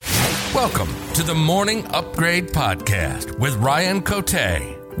Welcome to the Morning Upgrade Podcast with Ryan Cote,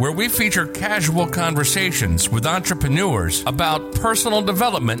 where we feature casual conversations with entrepreneurs about personal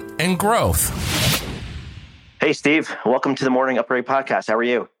development and growth. Hey, Steve. Welcome to the Morning Upgrade Podcast. How are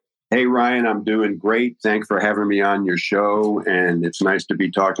you? Hey, Ryan. I'm doing great. Thanks for having me on your show. And it's nice to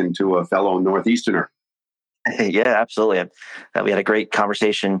be talking to a fellow Northeasterner. Yeah, absolutely. We had a great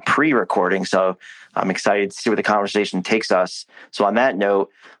conversation pre-recording, so I'm excited to see where the conversation takes us. So on that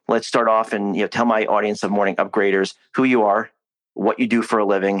note, let's start off and tell my audience of Morning Upgraders who you are, what you do for a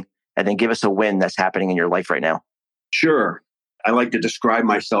living, and then give us a win that's happening in your life right now. Sure. I like to describe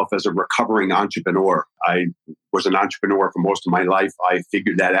myself as a recovering entrepreneur. I was an entrepreneur for most of my life. I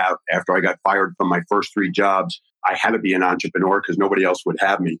figured that out after I got fired from my first 3 jobs. I had to be an entrepreneur because nobody else would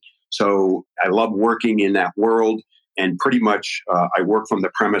have me. So I love working in that world. And pretty much I work from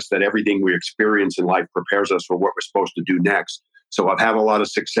the premise that everything we experience in life prepares us for what we're supposed to do next. So I've had a lot of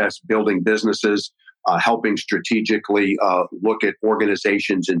success building businesses, helping strategically look at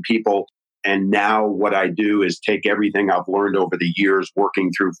organizations and people. And now what I do is take everything I've learned over the years, working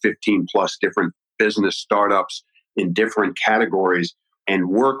through 15 plus different business startups in different categories, and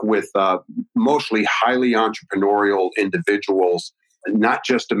work with mostly highly entrepreneurial individuals, not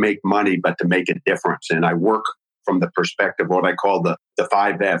just to make money, but to make a difference. And I work from the perspective of what I call the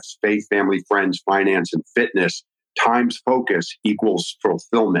 5 F's: faith, family, friends, finance, and fitness, times focus equals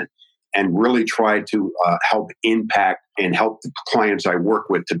fulfillment, and really try to help impact and help the clients I work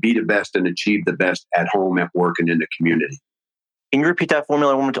with to be the best and achieve the best at home, at work, and in the community. Can you repeat that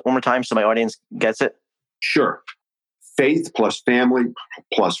formula one more time so my audience gets it? Sure. Faith plus family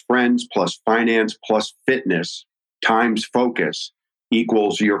plus friends plus finance plus fitness times focus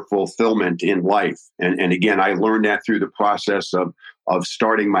equals your fulfillment in life. And again, I learned that through the process of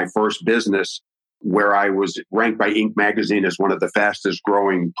starting my first business, where I was ranked by Inc. magazine as one of the fastest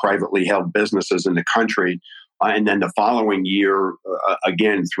growing privately held businesses in the country. And then the following year,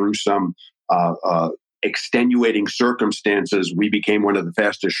 again, through some extenuating circumstances, we became one of the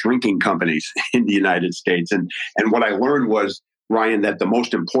fastest shrinking companies in the United States. And what I learned was, Ryan, that the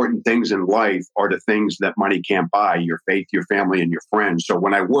most important things in life are the things that money can't buy: your faith, your family, and your friends. So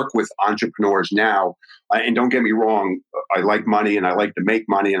when I work with entrepreneurs now, and don't get me wrong, I like money and I like to make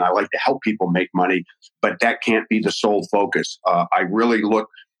money and I like to help people make money, but that can't be the sole focus. I really look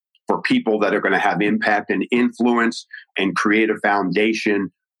for people that are going to have impact and influence and create a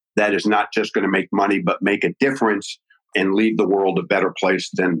foundation that is not just going to make money, but make a difference and leave the world a better place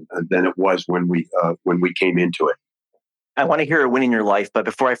than it was when we came into it. I want to hear a win in your life, but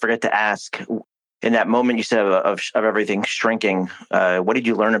before I forget to ask, in that moment you said of everything shrinking, what did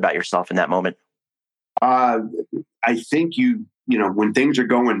you learn about yourself in that moment? I think when things are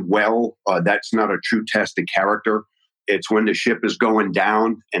going well, that's not a true test of character. It's when the ship is going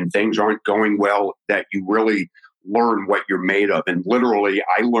down and things aren't going well that you really learn what you're made of. And literally,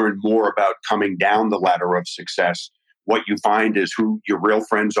 I learned more about coming down the ladder of success. What you find is who your real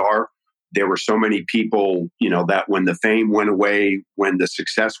friends are. There were so many people, that when the fame went away, when the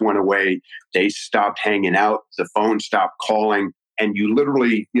success went away, they stopped hanging out, the phone stopped calling, and you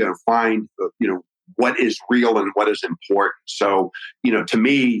literally, find, what is real and what is important. So, to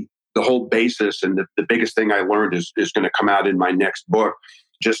me, the whole basis and the biggest thing I learned is going to come out in my next book,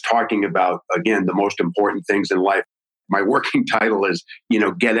 just talking about, again, the most important things in life. My working title is,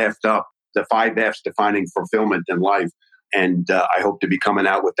 Get F'd Up, the 5 F's defining fulfillment in life. And I hope to be coming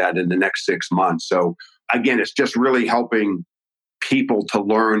out with that in the next 6 months. So again, it's just really helping people to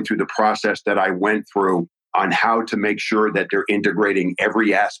learn through the process that I went through on how to make sure that they're integrating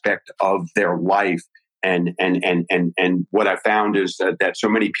every aspect of their life. And what I found is that so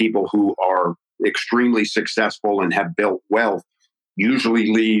many people who are extremely successful and have built wealth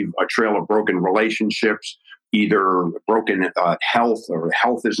usually leave a trail of broken relationships, either broken health or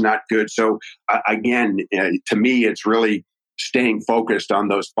health is not good. So again, to me, it's really staying focused on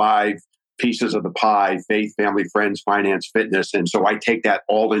those 5 pieces of the pie: faith, family, friends, finance, fitness. And so I take that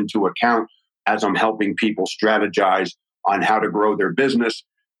all into account as I'm helping people strategize on how to grow their business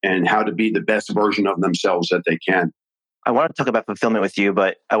and how to be the best version of themselves that they can. I want to talk about fulfillment with you,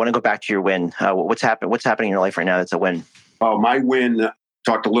 but I want to go back to your win. What's happening in your life right now that's a win? Oh, my win,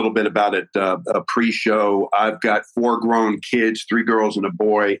 talked a little bit about it pre-show. I've got 4 grown kids, 3 girls and a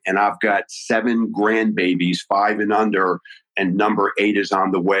boy, and I've got 7 grandbabies, 5 and under, and number 8 is on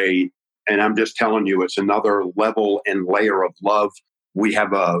the way. And I'm just telling you, it's another level and layer of love. We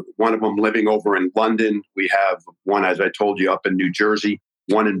have one of them living over in London. We have one, as I told you, up in New Jersey,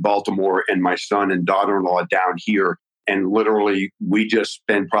 one in Baltimore, and my son and daughter-in-law down here. And literally, we just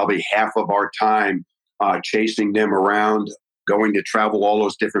spend probably half of our time chasing them around, going to travel all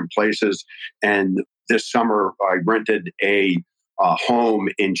those different places. And this summer, I rented a home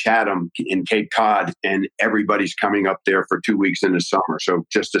in Chatham in Cape Cod, and everybody's coming up there for 2 weeks in the summer. So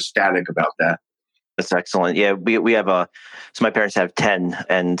just ecstatic about that. That's excellent. Yeah, we have so my parents have 10,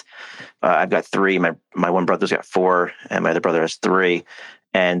 and I've got 3. My one brother's got 4, and my other brother has 3,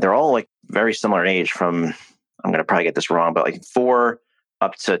 and they're all like very similar in age. From, I'm going to probably get this wrong, but like 4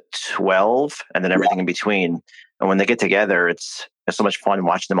 up to 12, and then everything in between. And when they get together, it's so much fun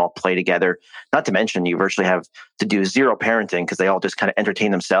watching them all play together. Not to mention, you virtually have to do zero parenting because they all just kind of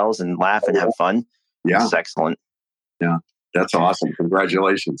entertain themselves and laugh and have fun. Yeah, it's excellent. Yeah, that's awesome.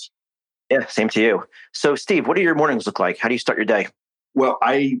 Congratulations. Yeah, same to you. So, Steve, what do your mornings look like? How do you start your day? Well,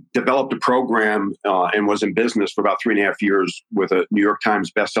 I developed a program and was in business for about 3.5 years with a New York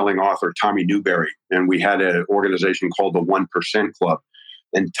Times bestselling author, Tommy Newberry. And we had an organization called the 1% Club.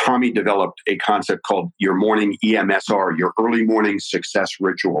 And Tommy developed a concept called your morning EMSR, your early morning success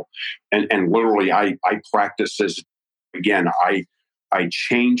ritual. And literally, I practice this. Again, I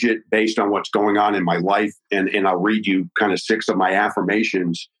change it based on what's going on in my life. And I'll read you kind of 6 of my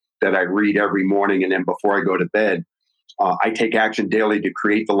affirmations that I read every morning. And then before I go to bed, I take action daily to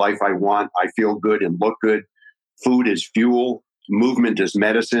create the life I want. I feel good and look good. Food is fuel. Movement is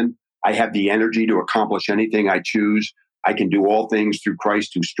medicine. I have the energy to accomplish anything I choose. I can do all things through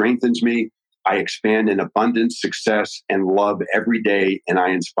Christ who strengthens me. I expand in abundance, success, and love every day, and I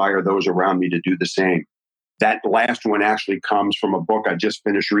inspire those around me to do the same. That last one actually comes from a book I just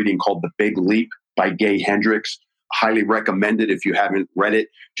finished reading called The Big Leap by Gay Hendricks. Highly recommend it if you haven't read it.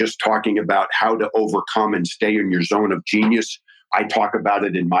 Just talking about how to overcome and stay in your zone of genius. I talk about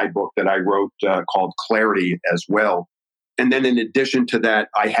it in my book that I wrote called Clarity as well. And then in addition to that,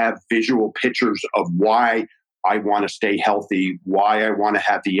 I have visual pictures of why I want to stay healthy, why I want to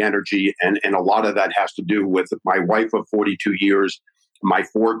have the energy. And a lot of that has to do with my wife of 42 years, my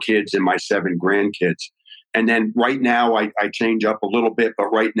 4 kids, and my 7 grandkids. And then right now, I change up a little bit, but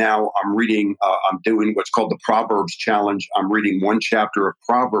right now I'm reading, I'm doing what's called the Proverbs Challenge. I'm reading 1 chapter of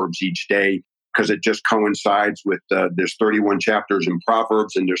Proverbs each day because it just coincides with, there's 31 chapters in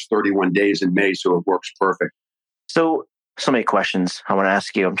Proverbs and there's 31 days in May, so it works perfect. So many questions I want to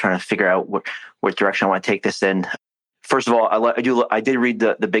ask you. I'm trying to figure out what direction I want to take this in. First of all, I did read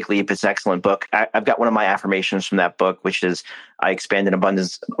the Big Leap. It's an excellent book. I've got one of my affirmations from that book, which is I expand in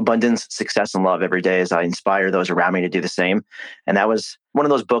abundance, success, and love every day as I inspire those around me to do the same. And that was one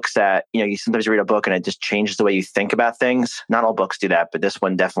of those books that, you sometimes read a book and it just changes the way you think about things. Not all books do that, but this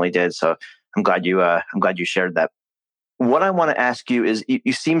one definitely did. So I'm glad you shared that. What I want to ask you is,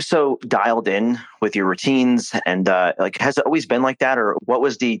 you seem so dialed in with your routines, and has it always been like that, or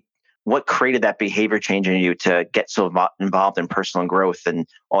what created that behavior change in you to get so involved in personal growth and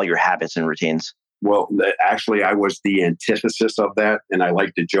all your habits and routines? Well, actually, I was the antithesis of that, and I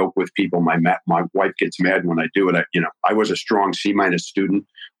like to joke with people. My wife gets mad when I do it. I was a strong C- student.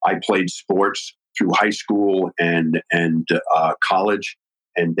 I played sports through high school and college,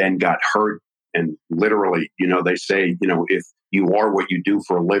 and then got hurt. And literally, they say, if you are what you do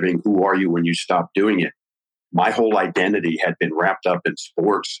for a living, who are you when you stop doing it? My whole identity had been wrapped up in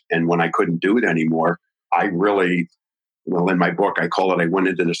sports. And when I couldn't do it anymore, I really, in my book, I call it, I went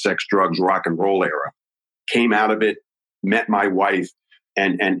into the sex, drugs, rock and roll era, came out of it, met my wife.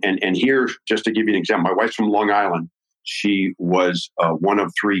 And here, just to give you an example, my wife's from Long Island. She was one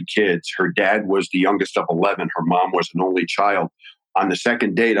of 3 kids. Her dad was the youngest of 11. Her mom was an only child. On the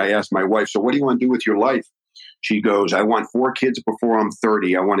second date, I asked my wife, so what do you want to do with your life? She goes, I want 4 kids before I'm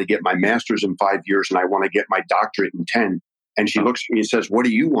 30. I want to get my master's in 5 years, and I want to get my doctorate in 10. And she looks at me and says, what do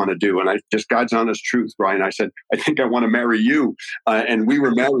you want to do? And I just, God's honest truth, Brian. I said, I think I want to marry you. And we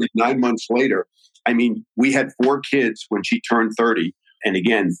were married 9 months later. I mean, we had 4 kids when she turned 30. And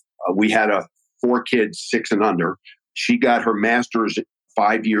again, we had 4 kids, 6 and under. She got her master's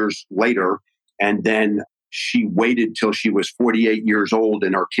 5 years later. And then she waited till she was 48 years old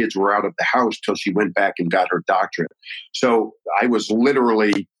and our kids were out of the house till she went back and got her doctorate. So I was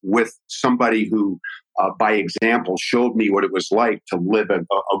literally with somebody who, by example, showed me what it was like to live a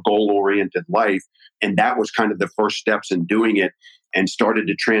goal-oriented life. And that was kind of the first steps in doing it, and started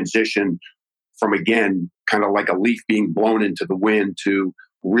to transition from, again, kind of like a leaf being blown into the wind to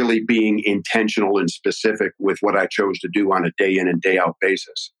really being intentional and specific with what I chose to do on a day in and day out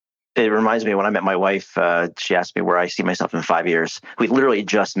basis. It reminds me, when I met my wife, she asked me where I see myself in 5 years. We literally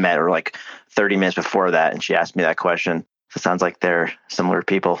just met, or like 30 minutes before that, and she asked me that question. So it sounds like they're similar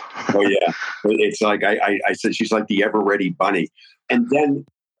people. Oh, yeah. It's like I said, she's like the ever-ready bunny. And then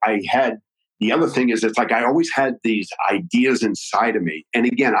the other thing is, it's like I always had these ideas inside of me. And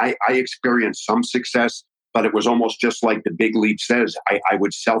again, I experienced some success but it was almost just like the big leap says. I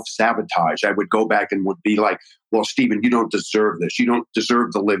would self-sabotage. I would go back and would be like, well, Stephen, you don't deserve this. You don't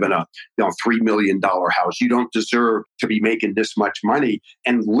deserve to live in a $3 million house. You don't deserve to be making this much money.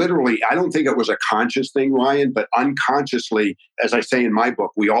 And literally, I don't think it was a conscious thing, Ryan, but unconsciously, as I say in my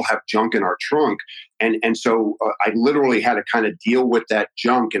book, we all have junk in our trunk. And so I literally had to kind of deal with that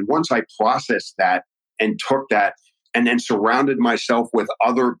junk. And once I processed that and took that, and then surrounded myself with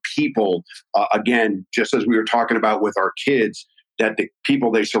other people, again, just as we were talking about with our kids, that the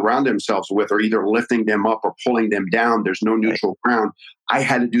people they surround themselves with are either lifting them up or pulling them down. There's no neutral ground. I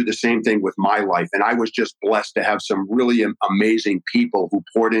had to do the same thing with my life. And I was just blessed to have some really amazing people who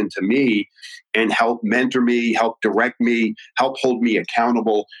poured into me and helped mentor me, helped direct me, helped hold me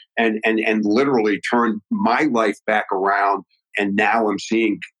accountable, and literally turned my life back around. And now I'm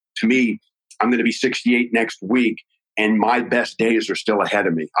seeing, to me, I'm going to be 68 next week, and my best days are still ahead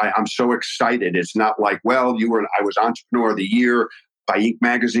of me. I'm so excited. It's not like, well, I was Entrepreneur of the Year by Inc.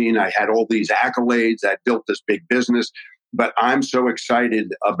 magazine. I had all these accolades. I built this big business. But I'm so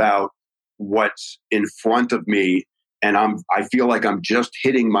excited about what's in front of me. And I feel like I'm just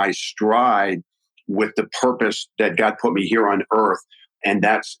hitting my stride with the purpose that God put me here on earth. And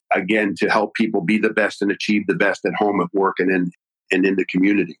that's, again, to help people be the best and achieve the best at home, at work, and in the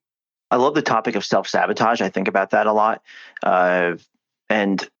community. I love the topic of self-sabotage. I think about that a lot.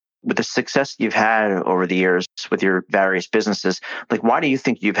 And with the success you've had over the years with your various businesses, like, why do you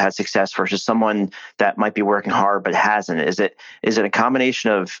think you've had success versus someone that might be working hard but hasn't? Is it a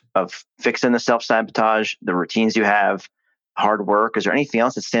combination of fixing the self-sabotage, the routines you have, hard work? Is there anything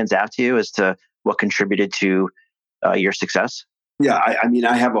else that stands out to you as to what contributed to your success? Yeah, I mean,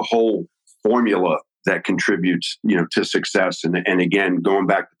 I have a whole formula that contributes, to success. And again, going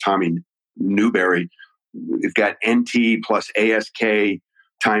back to Tommy Newberry, we've got NT plus ASK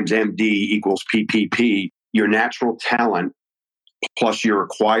times MD equals PPP. Your natural talent plus your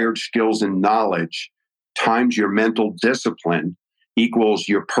acquired skills and knowledge times your mental discipline equals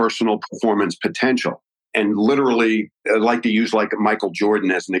your personal performance potential. And literally, I like to use like Michael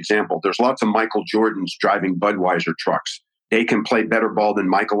Jordan as an example. There's lots of Michael Jordans driving Budweiser trucks. They can play better ball than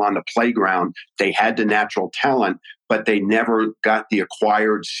Michael on the playground. They had the natural talent, but they never got the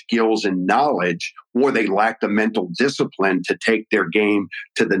acquired skills and knowledge, or they lacked the mental discipline to take their game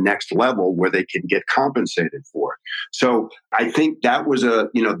to the next level where they can get compensated for it. So I think that was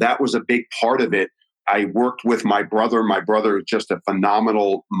a big part of it. I worked with my brother. My brother is just a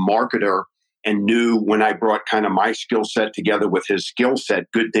phenomenal marketer and knew when I brought kind of my skill set together with his skill set,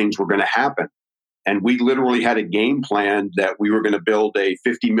 good things were going to happen. And we literally had a game plan that we were going to build a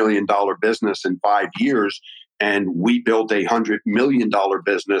 $50 million business in 5 years. And we built a $100 million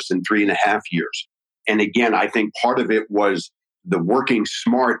business in 3.5 years. And again, I think part of it was the working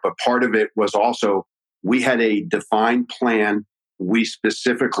smart, but part of it was also we had a defined plan. We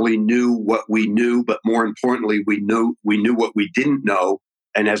specifically knew what we knew, but more importantly, we knew what we didn't know.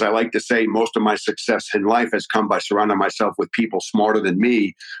 And as I like to say, most of my success in life has come by surrounding myself with people smarter than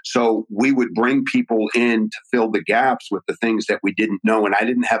me. So we would bring people in to fill the gaps with the things that we didn't know. And I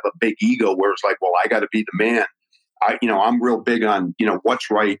didn't have a big ego where it's like, well, I got to be the man. I'm real big on, what's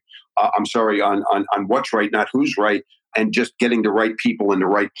right. On what's right, not who's right, and just getting the right people in the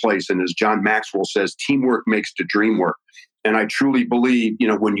right place. And as John Maxwell says, teamwork makes the dream work. And I truly believe,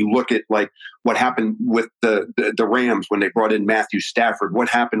 when you look at like what happened with the Rams when they brought in Matthew Stafford, what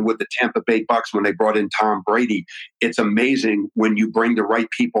happened with the Tampa Bay Bucks when they brought in Tom Brady, it's amazing when you bring the right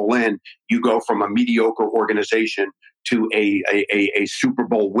people in, you go from a mediocre organization to a Super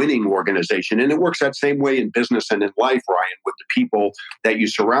Bowl winning organization. And it works that same way in business and in life, Ryan, with the people that you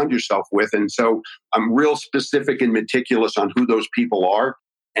surround yourself with. And so I'm real specific and meticulous on who those people are.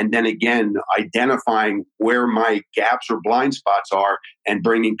 And then again, identifying where my gaps or blind spots are and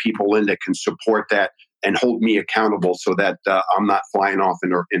bringing people in that can support that and hold me accountable so that I'm not flying off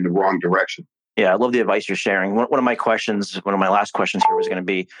in the wrong direction. Yeah, I love the advice you're sharing. One of my last questions here was going to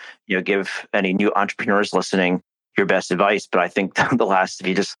be, give any new entrepreneurs listening your best advice. But I think if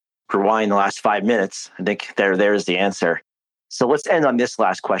you just rewind the last 5 minutes, I think there's the answer. So let's end on this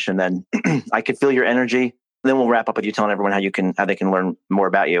last question then. I could feel your energy. Then we'll wrap up with you telling everyone how they can learn more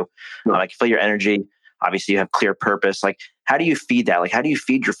about you. Sure. I can feel your energy. Obviously, you have clear purpose. Like, how do you feed that? Like, how do you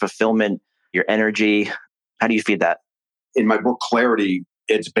feed your fulfillment, your energy? How do you feed that? In my book, Clarity,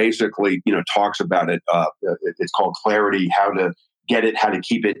 it's basically, talks about it. It's called Clarity, how to get it, how to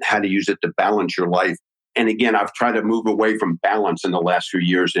keep it, how to use it to balance your life. And again, I've tried to move away from balance in the last few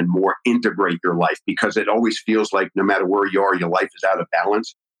years and more integrate your life, because it always feels like no matter where you are, your life is out of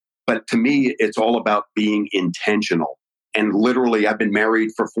balance. But to me, it's all about being intentional. And literally, I've been married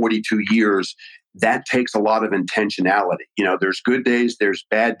for 42 years. that takes a lot of intentionality. There's good days, there's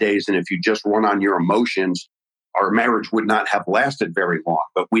bad days. And if you just run on your emotions, our marriage would not have lasted very long.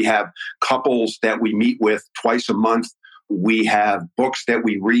 But we have couples that we meet with twice a month. We have books that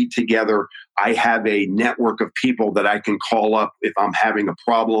we read together. I have a network of people that I can call up if I'm having a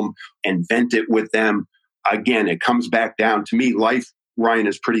problem and vent it with them. Again, it comes back down to me. Life, Ryan,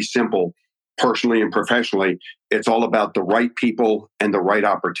 is pretty simple, personally and professionally. It's all about the right people and the right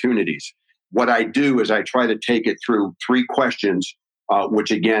opportunities. What I do is I try to take it through 3 questions,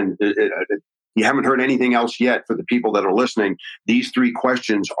 which again, you haven't heard anything else yet for the people that are listening. These 3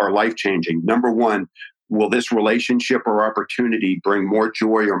 questions are life-changing. Number 1, will this relationship or opportunity bring more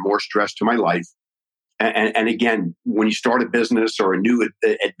joy or more stress to my life? And again, when you start a business or a new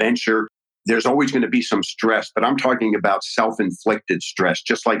adventure, there's always going to be some stress, but I'm talking about self-inflicted stress,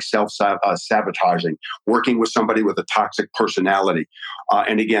 just like self-sabotaging, working with somebody with a toxic personality.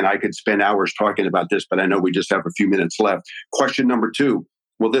 And again, I could spend hours talking about this, but I know we just have a few minutes left. Question number 2,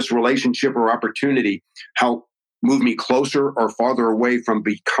 will this relationship or opportunity help move me closer or farther away from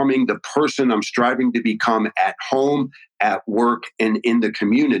becoming the person I'm striving to become at home, at work, and in the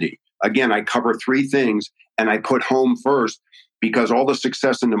community? Again, I cover 3 things, and I put home first, because all the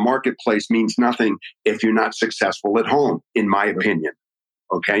success in the marketplace means nothing if you're not successful at home, in my opinion.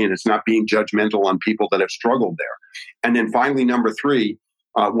 Okay. And it's not being judgmental on people that have struggled there. And then finally, number 3,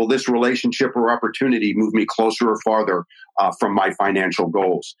 will this relationship or opportunity move me closer or farther from my financial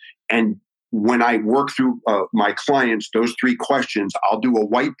goals? And when I work through my clients, those 3 questions, I'll do a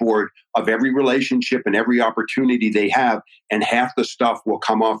whiteboard of every relationship and every opportunity they have, and half the stuff will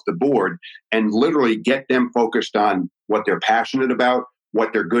come off the board, and literally get them focused on what they're passionate about,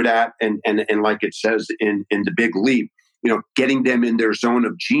 what they're good at, and like it says in the Big Leap, getting them in their zone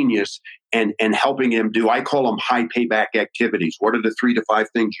of genius and helping them do, I call them high payback activities. What are the 3 to 5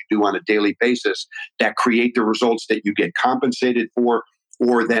 things you do on a daily basis that create the results that you get compensated for,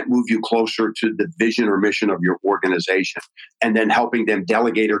 or that move you closer to the vision or mission of your organization, and then helping them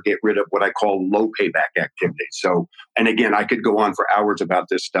delegate or get rid of what I call low payback activities. So, and again, I could go on for hours about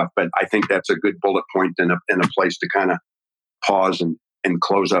this stuff, but I think that's a good bullet point and a place to kind of pause and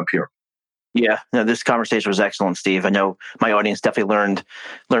close up here. Yeah, no, this conversation was excellent, Steve. I know my audience definitely learned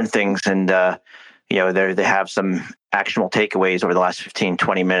things, and they have some actionable takeaways over the last 15,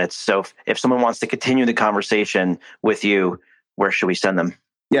 20 minutes. So if someone wants to continue the conversation with you, where should we send them?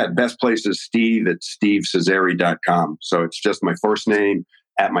 Yeah, the best place is Steve at stevecesari.com. So it's just my first name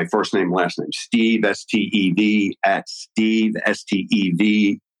at my first name, last name. Steve, S-T-E-V, at Steve,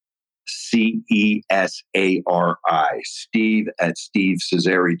 S-T-E-V, C-E-S-A-R-I, Steve at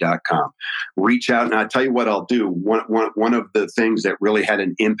stevecesari.com. Reach out, and I'll tell you what I'll do. One of the things that really had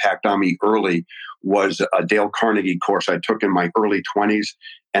an impact on me early was a Dale Carnegie course I took in my early 20s.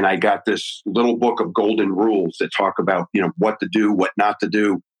 And I got this little book of golden rules that talk about, what to do, what not to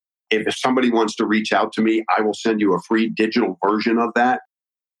do. If somebody wants to reach out to me, I will send you a free digital version of that.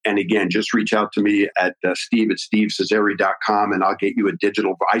 And again, just reach out to me at Steve at stevecesari.com, and I'll get you a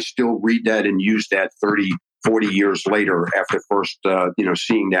digital. I still read that and use that 30, 40 years later after first,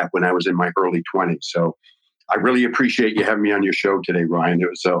 seeing that when I was in my early 20s. So I really appreciate you having me on your show today, Ryan. It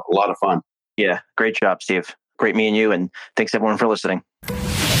was a lot of fun. Yeah, great job, Steve. Great meeting you, and thanks everyone for listening.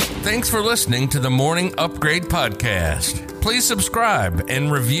 Thanks for listening to the Morning Upgrade Podcast. Please subscribe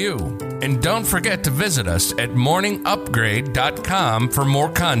and review. And don't forget to visit us at morningupgrade.com for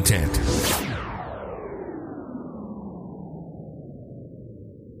more content.